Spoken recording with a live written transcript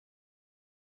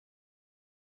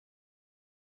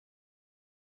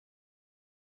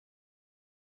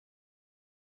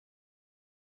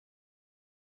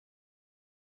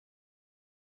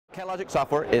Catalogic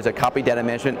Software is a copy data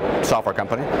management software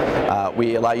company.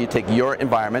 We allow you to take your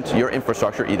environment, your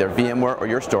infrastructure, either VMware or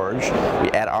your storage.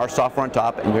 We add our software on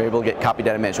top and you're able to get copy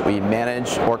data management. We manage,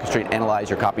 orchestrate, and analyze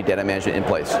your copy data management in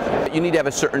place. You need to have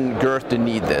a certain girth to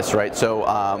need this, right? So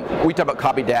we talk about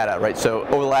copy data, right? So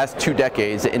over the last 2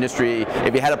 decades, the industry,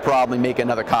 if you had a problem, you make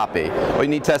another copy. Oh, you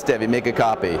need test dev, you make a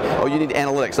copy. Oh, you need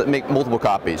analytics, let's make multiple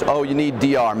copies. Oh, you need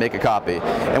DR, make a copy.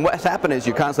 And what's happened is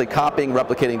you're constantly copying,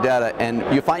 replicating data, and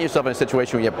you find yourself in a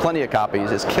situation where you have plenty of copies,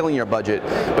 it's killing your budget,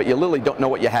 but you literally don't know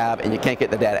what you have and you can't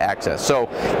get the data access. So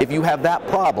if you have that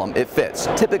problem, it fits.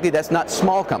 Typically that's not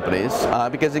small companies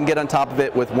because you can get on top of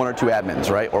it with 1 or 2 admins,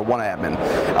 right, or 1 admin.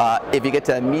 If you get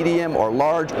to medium or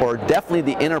large or definitely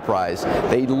the enterprise,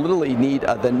 they literally need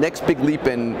the next big leap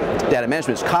in data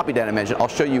management is copy data management. I'll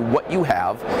show you what you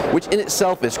have, which in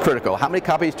itself is critical. How many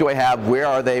copies do I have? Where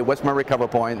are they? What's my recover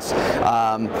points?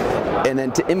 And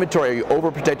then to inventory, are you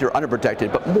overprotected or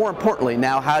underprotected? But more importantly,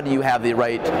 now how do you have the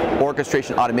right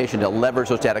orchestration automation to leverage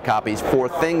those data copies for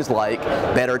things like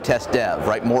better test dev,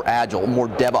 right? More agile, more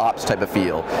DevOps type of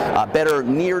feel, better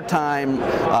near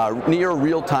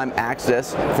real-time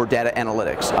access for data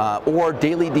analytics, or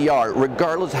daily DR,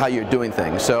 regardless of how you're doing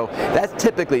things. So that's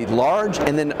typically large,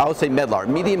 and then I would say mid-large,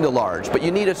 medium to large, but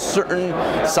you need a certain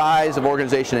size of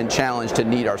organization and challenge to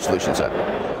need our solution set.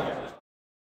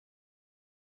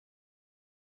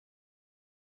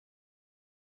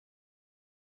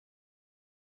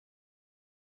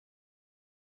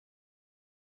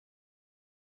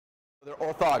 They're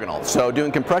orthogonal, so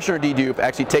doing compression or dedupe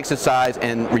actually takes the size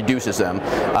and reduces them.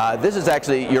 This is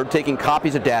actually, you're taking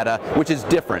copies of data, which is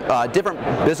different. Different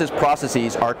business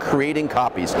processes are creating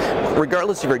copies.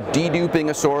 Regardless if you're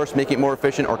deduping a source, making it more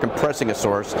efficient, or compressing a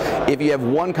source, if you have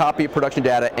 1 copy of production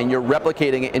data and you're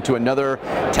replicating it into another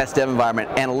test dev environment,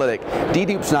 analytic,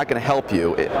 dedupe's not going to help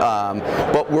you.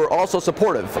 But we're also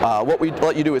supportive. What we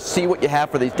let you do is see what you have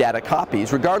for these data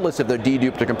copies, regardless if they're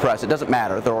deduped or compressed. It doesn't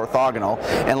matter. They're orthogonal,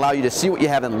 and allow you to see what you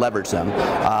have and leverage them,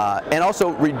 and also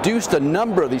reduce the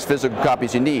number of these physical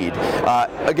copies you need.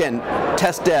 Again,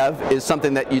 test dev is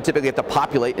something that you typically have to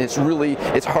populate, and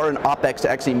it's hard in OpEx to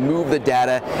actually move the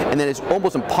data, and then it's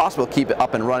almost impossible to keep it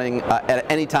up and running at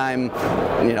any time,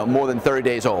 more than 30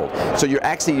 days old. So you're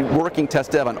actually working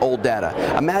test dev on old data.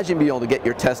 Imagine being able to get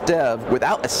your test dev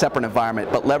without a separate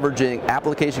environment, but leveraging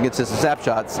application consistent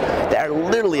snapshots that are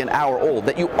literally an hour old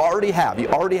that you already have. You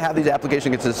already have these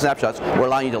application consistent snapshots. We're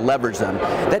allowing you to leverage them.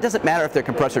 That doesn't matter if they're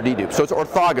compressed or deduped. So it's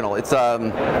orthogonal. It's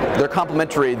they're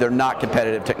complementary. They're not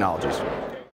competitive technologies.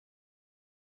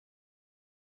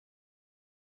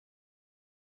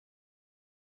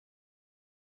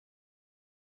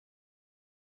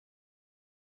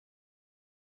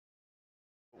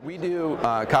 We do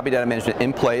copy data management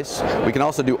in place. We can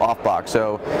also do off-box.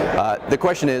 So the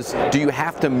question is, do you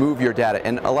have to move your data?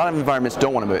 And a lot of environments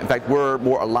don't want to move it. In fact, we're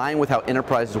more aligned with how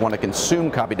enterprises want to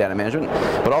consume copy data management,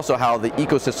 but also how the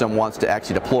ecosystem wants to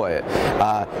actually deploy it.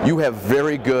 You have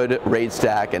very good RAID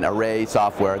stack and array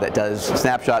software that does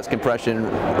snapshots, compression,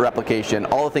 replication,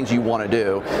 all the things you want to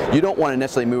do. You don't want to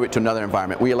necessarily move it to another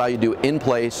environment. We allow you to do in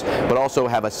place, but also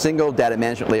have a single data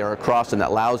management layer across them that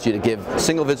allows you to give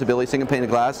single visibility, single pane of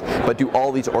glass, but do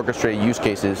all these orchestrated use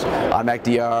cases, automatic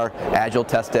DR, agile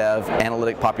test dev,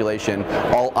 analytic population,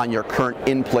 all on your current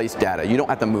in-place data. You don't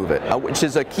have to move it, which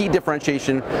is a key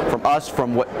differentiation from us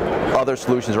from what other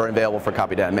solutions are available for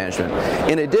copy data management.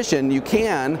 In addition, you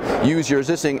can use your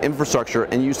existing infrastructure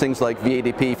and use things like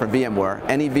VADP from VMware.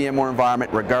 Any VMware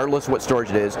environment, regardless of what storage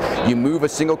it is, you move a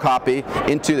single copy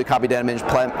into the copy data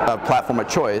management platform of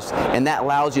choice, and that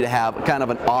allows you to have kind of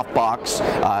an off-box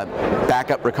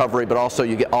backup recovery, but also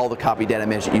you get all the copy data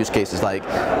management use cases like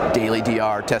daily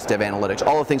DR, test dev analytics,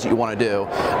 all the things that you want to do.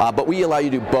 But we allow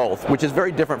you to do both, which is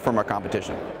very different from our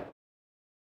competition.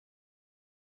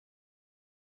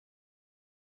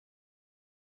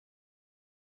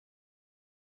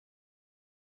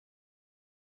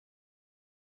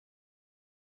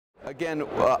 Again,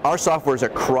 our software is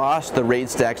across the RAID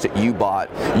stacks that you bought.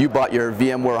 You bought your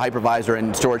VMware hypervisor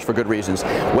and storage for good reasons.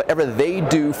 Whatever they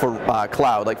do for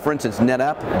cloud, like for instance,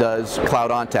 NetApp does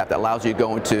Cloud ONTAP that allows you to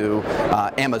go into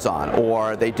Amazon,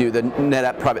 or they do the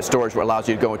NetApp private storage that allows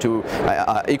you to go into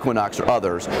Equinox or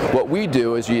others. What we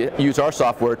do is we use our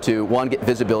software to, 1, get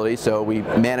visibility, so we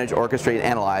manage, orchestrate, and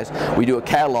analyze. We do a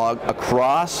catalog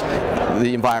across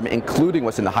the environment, including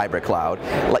what's in the hybrid cloud,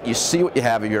 let you see what you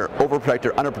have if you're overprotected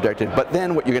or underprotected, protected. But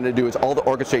then what you're going to do is all the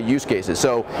orchestrated use cases.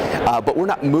 So, but we're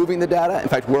not moving the data. In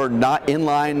fact, we're not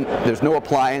inline. There's no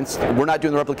appliance. We're not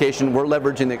doing the replication. We're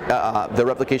leveraging the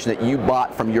replication that you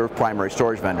bought from your primary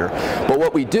storage vendor. But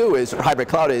what we do is, hybrid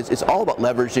cloud is, it's all about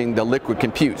leveraging the liquid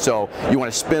compute. So you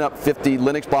want to spin up 50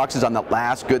 Linux boxes on the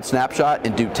last good snapshot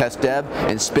and do test dev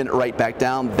and spin it right back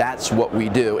down. That's what we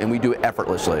do, and we do it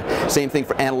effortlessly. Same thing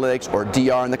for analytics or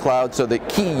DR in the cloud. So the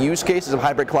key use cases of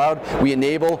hybrid cloud we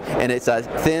enable, and it's a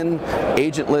thin,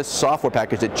 agentless software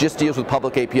package that just deals with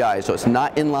public APIs. So it's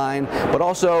not inline, but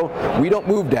also we don't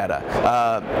move data.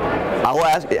 I'll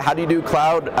ask, how do you do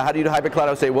cloud? How do you do hybrid cloud?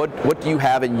 I'll say, what do you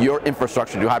have in your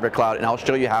infrastructure to do hybrid cloud? And I'll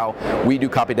show you how we do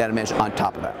copy data management on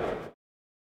top of that.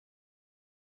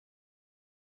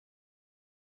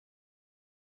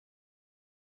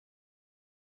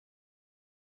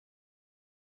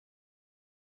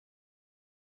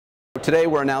 Today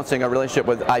we're announcing a relationship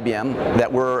with IBM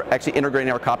that we're actually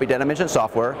integrating our copy data management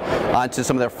software onto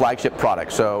some of their flagship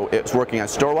products. So it's working on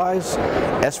StoreWise,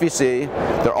 SVC,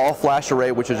 they're all flash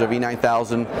array, which is a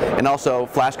V9000, and also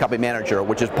Flash Copy Manager,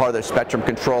 which is part of their Spectrum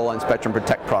Control and Spectrum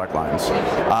Protect product lines.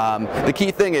 The key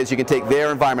thing is you can take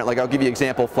their environment, like I'll give you an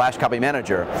example, Flash Copy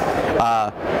Manager.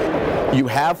 You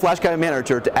have Flash Copy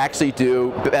Manager to actually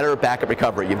do better backup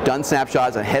recovery. You've done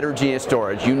snapshots on heterogeneous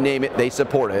storage, you name it, they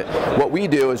support it. What we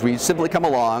do is we simply come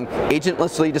along,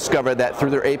 agentlessly discover that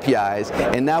through their APIs,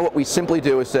 and now what we simply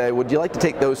do is say, would you like to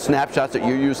take those snapshots that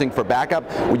you're using for backup?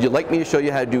 Would you like me to show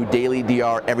you how to do daily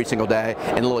DR every single day?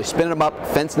 And literally spin them up,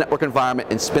 fence network environment,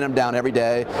 and spin them down every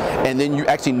day, and then you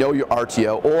actually know your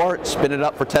RTO, or spin it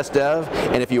up for test dev,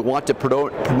 and if you want to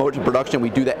promote to production, we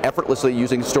do that effortlessly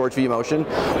using storage vMotion,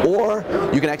 or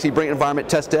you can actually bring environment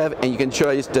test dev and you can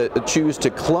choose to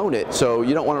clone it. So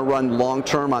you don't want to run long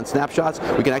term on snapshots.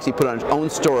 We can actually put on its own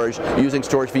storage using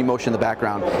storage vMotion in the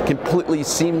background, completely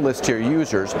seamless to your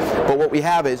users. But what we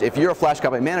have is, if you're a Flash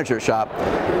Copy Manager shop,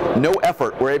 no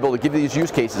effort, we're able to give you these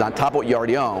use cases on top of what you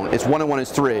already own. It's 1 and 1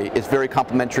 is 3. It's very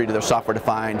complementary to their software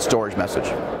defined storage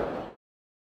message.